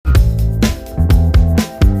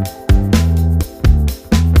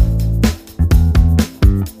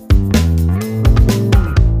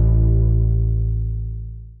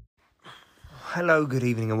Hello, good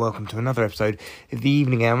evening and welcome to another episode of The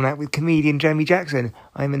Evening Almanac with comedian Jamie Jackson.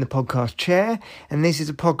 I'm in the podcast chair and this is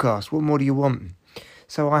a podcast. What more do you want?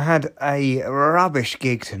 So I had a rubbish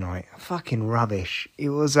gig tonight. Fucking rubbish. It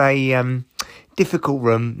was a difficult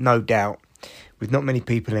room, no doubt, with not many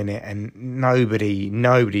people in it, and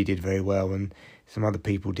nobody did very well, and some other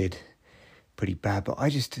people did pretty bad, but I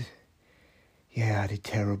did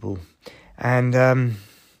terrible. And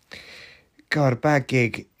God, a bad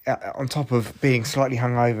gig on top of being slightly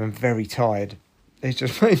hungover and very tired. It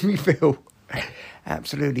just made me feel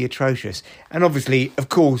absolutely atrocious. And obviously, of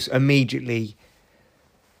course, immediately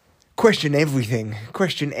question everything.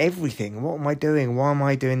 What am I doing? Why am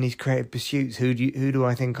I doing these creative pursuits? Who do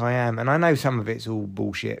I think I am? And I know some of it's all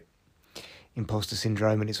bullshit, imposter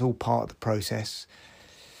syndrome, and it's all part of the process.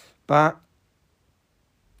 But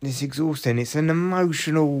it's exhausting. It's an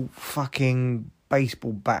emotional fucking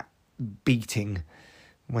baseball bat beating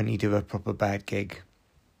when you do a proper bad gig.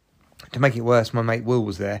 To make it worse, my mate Will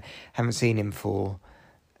was there. Haven't seen him for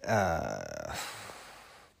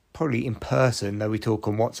probably in person, though we talk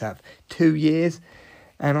on WhatsApp, 2 years,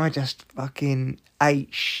 and I just fucking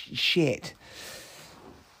ate shit.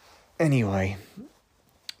 Anyway,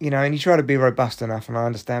 and you try to be robust enough, and I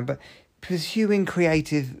understand, but pursuing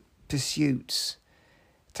creative pursuits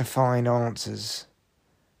to find answers,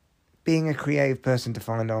 being a creative person to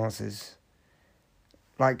find answers.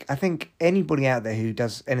 Like, I think anybody out there who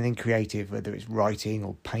does anything creative, whether it's writing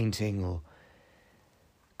or painting or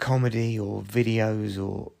comedy or videos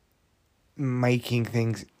or making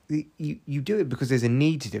things, you do it because there's a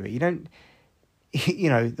need to do it. You don't,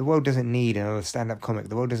 the world doesn't need another stand-up comic.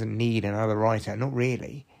 The world doesn't need another writer. Not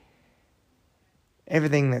really.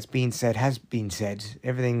 Everything that's been said has been said.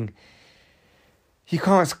 Everything, you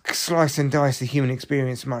can't slice and dice the human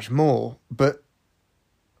experience much more, but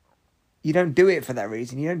you don't do it for that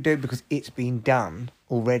reason. You don't do it because it's been done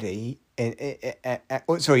already. You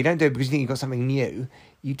don't do it because you think you've got something new.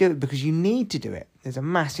 You do it because you need to do it. There's a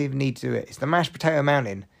massive need to do it. It's the mashed potato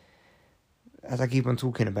mountain, as I keep on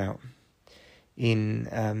talking about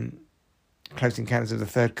in Close Encounters of the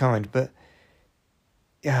Third Kind. But,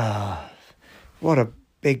 what a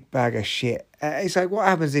big bag of shit. It's like, what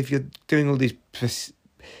happens if you're doing all these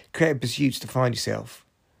creative pursuits to find yourself,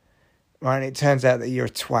 right? And it turns out that you're a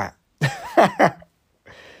twat.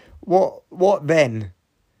 What then?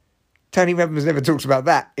 Tony Robbins never talks about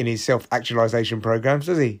that in his self-actualization programs,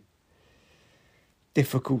 does he?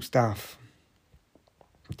 Difficult stuff.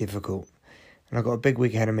 Difficult. And I've got a big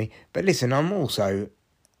week ahead of me. But listen, I'm also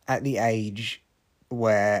at the age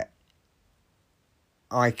where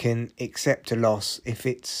I can accept a loss if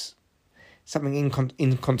it's something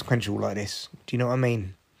inconsequential like this. Do you know what I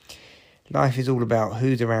mean? Life is all about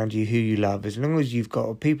who's around you, who you love. As long as you've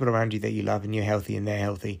got people around you that you love and you're healthy and they're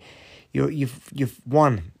healthy, you've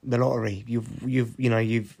won the lottery. You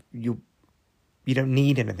don't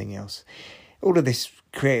need anything else. All of this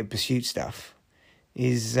creative pursuit stuff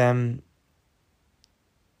is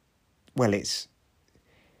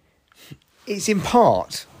it's in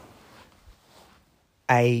part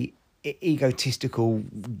a egotistical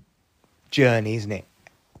journey, isn't it?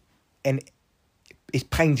 And it's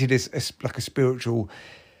painted as like a spiritual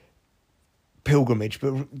pilgrimage,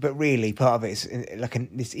 but really part of it is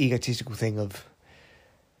like this egotistical thing of,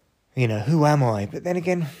 who am I? But then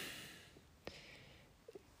again,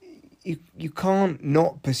 you can't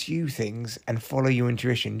not pursue things and follow your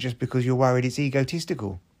intuition just because you're worried it's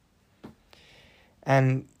egotistical.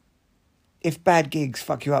 And if bad gigs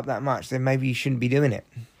fuck you up that much, then maybe you shouldn't be doing it.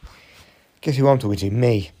 Guess who I'm talking to?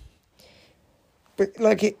 Me. But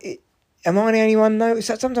am I the only one? No.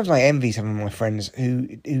 Sometimes I envy some of my friends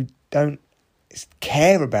who don't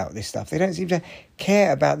care about this stuff. They don't seem to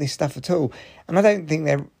care about this stuff at all. And I don't think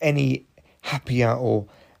they're any happier or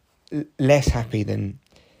less happy than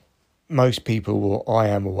most people, or I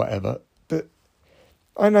am, or whatever. But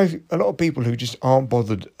I know a lot of people who just aren't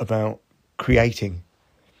bothered about creating.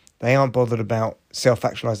 They aren't bothered about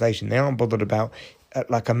self-actualization. They aren't bothered about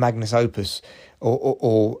like a magnus opus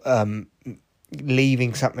or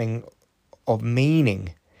leaving something of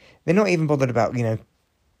meaning. They're not even bothered about,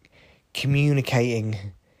 communicating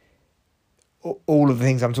all of the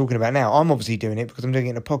things I'm talking about now. I'm obviously doing it because I'm doing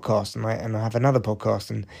it in a podcast, and I have another podcast,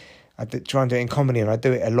 and I try and do it in comedy, and I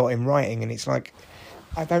do it a lot in writing, and it's like,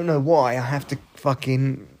 I don't know why I have to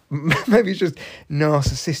fucking, maybe it's just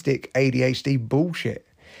narcissistic ADHD bullshit,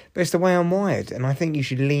 but it's the way I'm wired, and I think you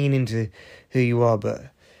should lean into who you are,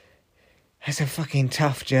 but it's a fucking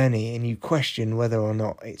tough journey, and you question whether or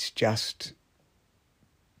not it's just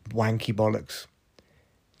wanky bollocks.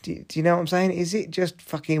 Do you know what I'm saying? Is it just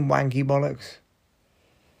fucking wanky bollocks?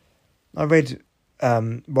 I read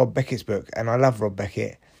Rob Beckett's book, and I love Rob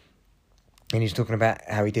Beckett. And he's talking about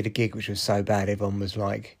how he did a gig which was so bad, everyone was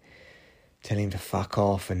like telling him to fuck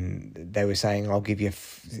off, and they were saying, "I'll give you."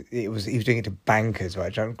 He was doing it to bankers,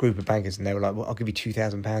 right? A group of bankers, and they were like, "Well, I'll give you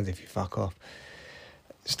 £2,000 if you fuck off."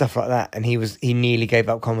 Stuff like that, and he nearly gave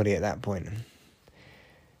up comedy at that point.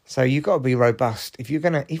 So you've got to be robust. If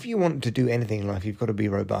you want to do anything in life, you've got to be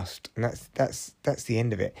robust, and that's the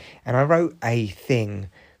end of it. And I wrote a thing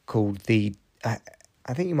called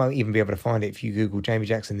I think you might even be able to find it if you Google Jamie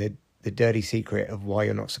Jackson, the dirty secret of why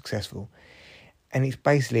you're not successful, and it's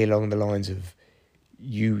basically along the lines of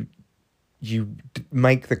you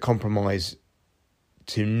make the compromise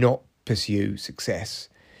to not pursue success,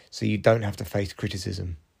 so you don't have to face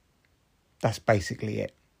criticism. That's basically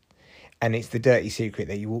it. And it's the dirty secret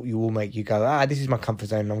that you will make you go, this is my comfort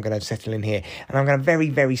zone, and I'm going to settle in here. And I'm going to very,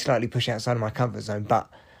 very slightly push outside of my comfort zone, but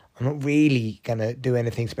I'm not really going to do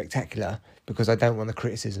anything spectacular because I don't want the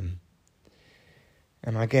criticism.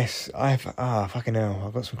 And I guess fucking hell,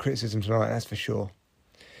 I've got some criticism tonight, that's for sure.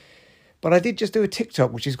 But I did just do a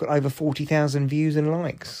TikTok, which has got over 40,000 views and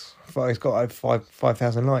likes. It's got over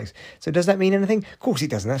 5,000 likes. So does that mean anything? Of course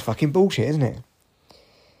it doesn't. That's fucking bullshit, isn't it?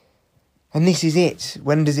 And this is it.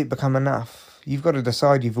 When does it become enough? You've got to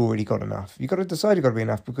decide you've already got enough. You've got to decide you've got to be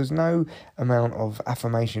enough, because no amount of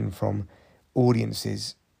affirmation from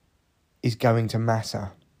audiences is going to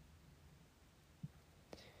matter.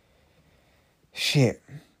 Shit.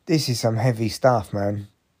 This is some heavy stuff, man.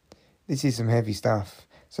 This is some heavy stuff.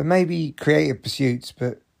 So maybe creative pursuits,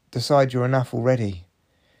 but decide you're enough already.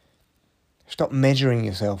 Stop measuring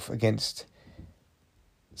yourself against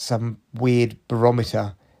some weird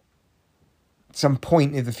barometer, some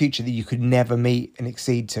point in the future that you could never meet and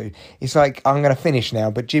exceed to. It's like, I'm going to finish now,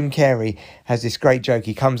 but Jim Carrey has this great joke.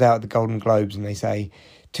 He comes out at the Golden Globes and they say,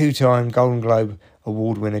 2-time Golden Globe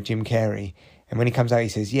Award winner Jim Carrey. And when he comes out, he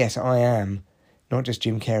says, yes, I am not just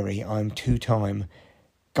Jim Carrey, I'm 2-time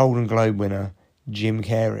Golden Globe winner Jim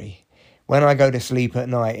Carrey. When I go to sleep at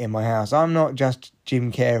night in my house, I'm not just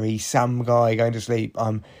Jim Carrey, some guy going to sleep.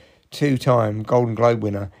 I'm 2-time Golden Globe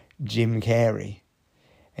winner Jim Carrey.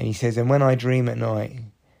 And he says, and when I dream at night,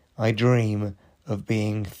 I dream of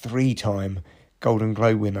being 3-time Golden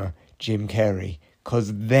Globe winner Jim Carrey,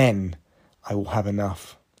 because then I will have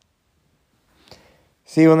enough.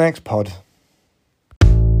 See you on the next pod.